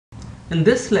In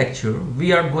this lecture,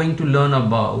 we are going to learn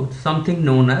about something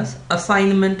known as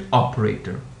assignment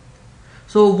operator.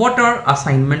 So what are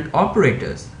assignment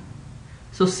operators?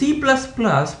 So C++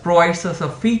 provides us a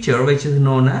feature which is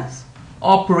known as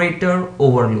operator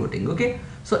overloading. Okay,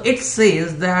 so it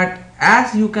says that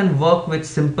as you can work with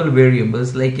simple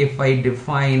variables, like if I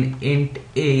define int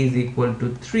a is equal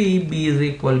to 3, b is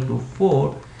equal to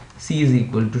 4, c is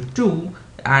equal to 2,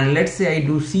 and let's say I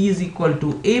do c is equal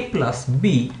to a plus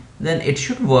b, then it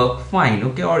should work fine.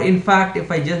 Okay, or in fact if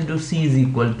I just do c is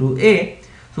equal to a,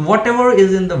 so whatever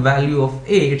is in the value of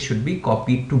a, it should be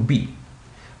copied to b.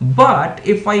 But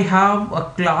if I have a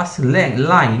class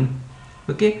line,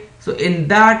 okay, so in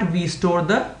that we store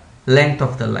the length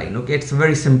of the line. Okay, it's a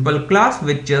very simple class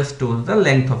which just stores the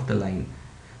length of the line.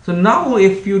 So now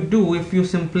if you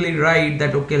simply write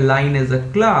that, okay, line is a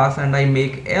class and I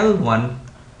make L1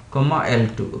 comma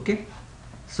L2. Okay,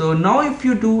 so now if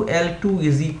you do L2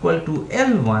 is equal to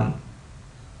L1,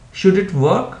 should it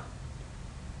work?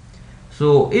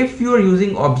 So if you are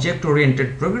using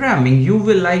object-oriented programming, you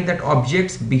will like that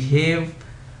objects behave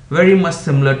very much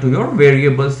similar to your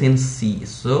variables in C.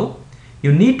 So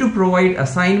you need to provide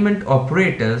assignment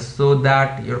operators so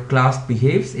that your class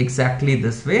behaves exactly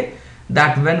this way,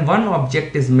 that when one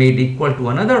object is made equal to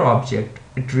another object,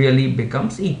 it really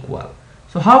becomes equal.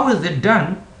 So how is it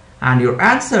done? And your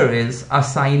answer is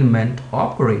assignment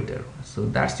operator. So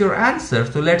that's your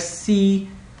answer. So let's see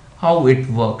how it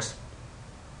works.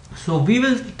 So we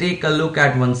will take a look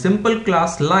at one simple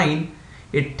class line.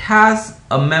 It has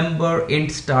a member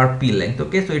int star p length.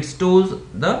 Okay, so it stores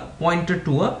the pointer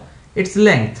to its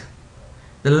length,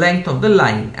 the length of the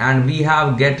line, and we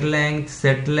have get length,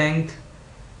 set length,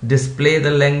 display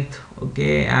the length.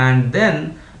 Okay, and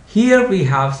then here we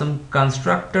have some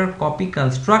constructor, copy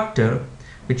constructor,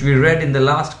 which we read in the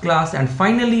last class, and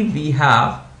finally we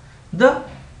have the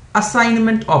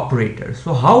assignment operator.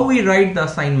 So how we write the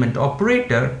assignment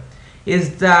operator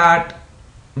is that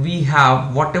we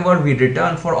have whatever we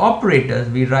return. For operators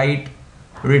we write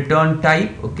return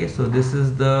type. Okay, so this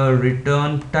is the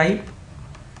return type.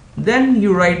 Then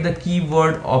you write the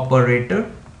keyword operator,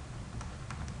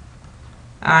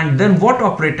 and then what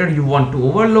operator you want to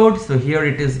overload. So here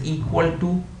it is equal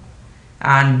to,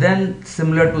 and then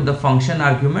similar to the function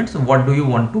argument, so what do you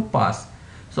want to pass?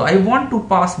 So I want to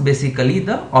pass basically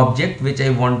the object which I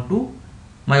want to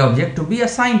my object to be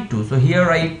assigned to. So here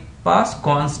I pass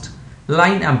const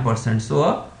line ampersand, so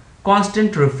a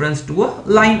constant reference to a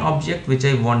line object which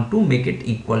I want to make it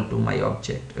equal to my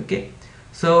object. Okay,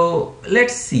 so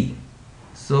let's see.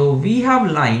 So we have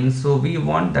line, so we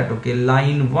want that, okay,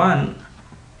 line 1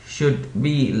 should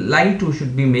be, line 2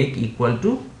 should be make equal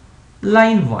to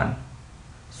line 1.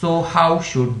 So how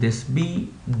should this be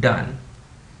done?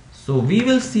 So we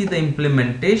will see the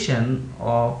implementation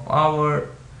of our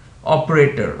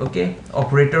operator. Okay,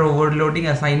 operator overloading,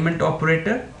 assignment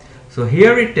operator. So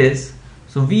here it is.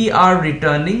 So we are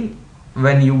returning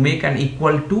when you make an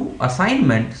equal to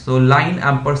assignment, so line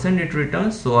ampersand it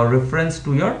returns, so a reference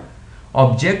to your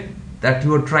object that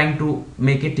you are trying to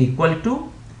make it equal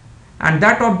to, and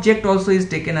that object also is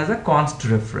taken as a const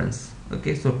reference.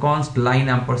 Okay, so const line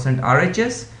ampersand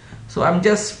RHS. So I'm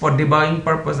just for debugging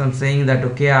purpose I'm saying that,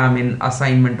 okay, I'm in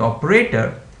assignment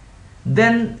operator.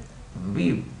 Then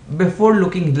before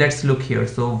looking, let's look here.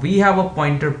 So we have a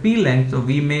pointer p length, so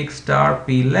we make star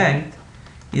p length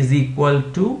is equal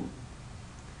to,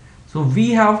 so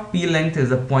we have p length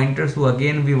as a pointer, so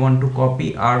again we want to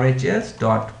copy RHS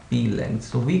dot p length,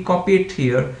 so we copy it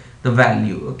here, the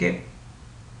value. Okay,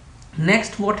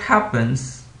 next what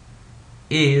happens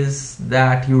is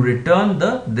that you return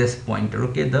this pointer.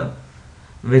 Okay,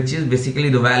 which is basically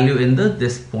the value in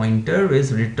this pointer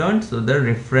is returned, so the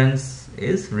reference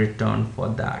is returned for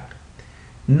that.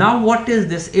 Now what is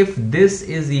this? If this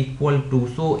is equal to,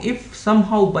 so if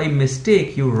somehow by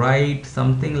mistake you write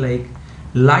something like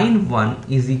line 1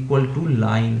 is equal to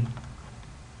line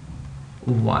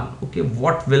 1, okay,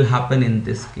 what will happen in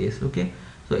this case? Okay,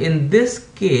 so in this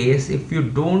case, if you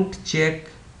don't check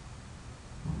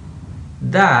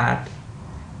that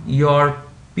your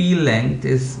p length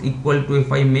is equal to,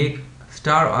 if I make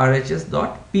star RHS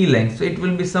dot p length, so it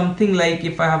will be something like,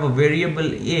 if I have a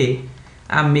variable a,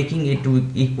 I'm making it to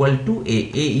equal to a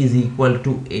is equal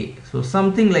to a, so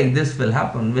something like this will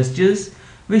happen,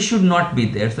 which should not be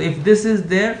there. So if this is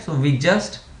there, so we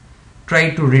just try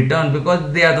to return,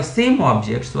 because they are the same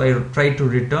object, so I try to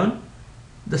return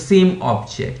the same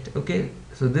object. Okay,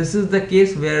 so this is the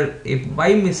case where if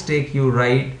by mistake you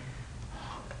write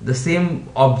the same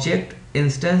object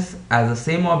instance as the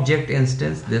same object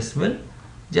instance, this will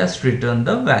just return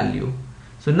the value.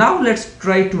 So now let's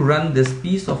try to run this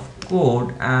piece of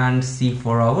code and see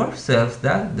for ourselves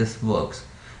that this works.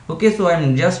 Okay, so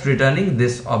I'm just returning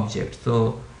this object.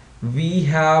 So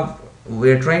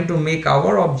we're trying to make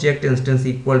our object instance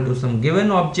equal to some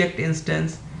given object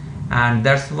instance, and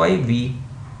that's why we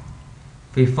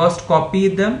first copy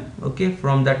them, okay,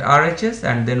 from that RHS,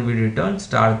 and then we return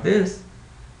start this.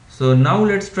 So now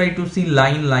let's try to see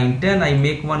line 10. I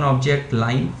make one object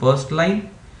first line.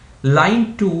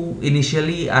 Line 2,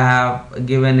 initially I have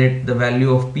given it the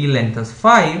value of p length as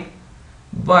 5,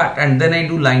 and then I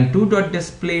do line 2 dot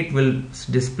display. It will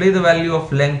display the value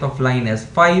of length of line as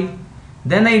 5.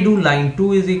 Then I do line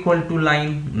 2 is equal to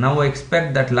line. Now I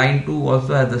expect that line 2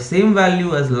 also has the same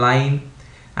value as line,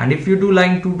 and if you do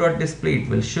line 2 dot display, it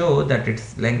will show that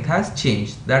its length has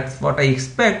changed. That's what I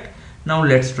expect. Now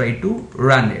let's try to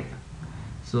run it.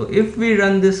 So if we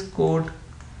run this code,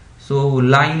 so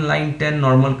line 10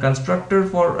 normal constructor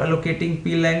for allocating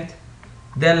p length,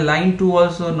 then line 2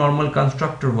 also normal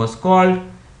constructor was called.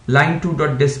 Line 2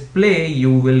 dot display,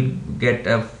 you will get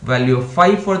a value of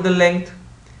 5 for the length.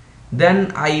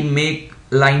 Then I make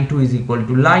line 2 is equal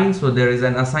to line, so there is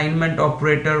an assignment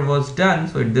operator was done.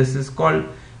 So this is called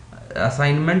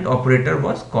assignment operator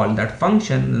was called, that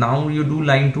function. Now you do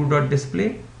line 2 dot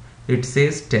display, it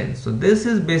says 10. So this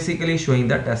is basically showing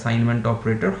that assignment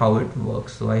operator, how it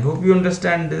works. So I hope you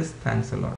understand this. Thanks a lot.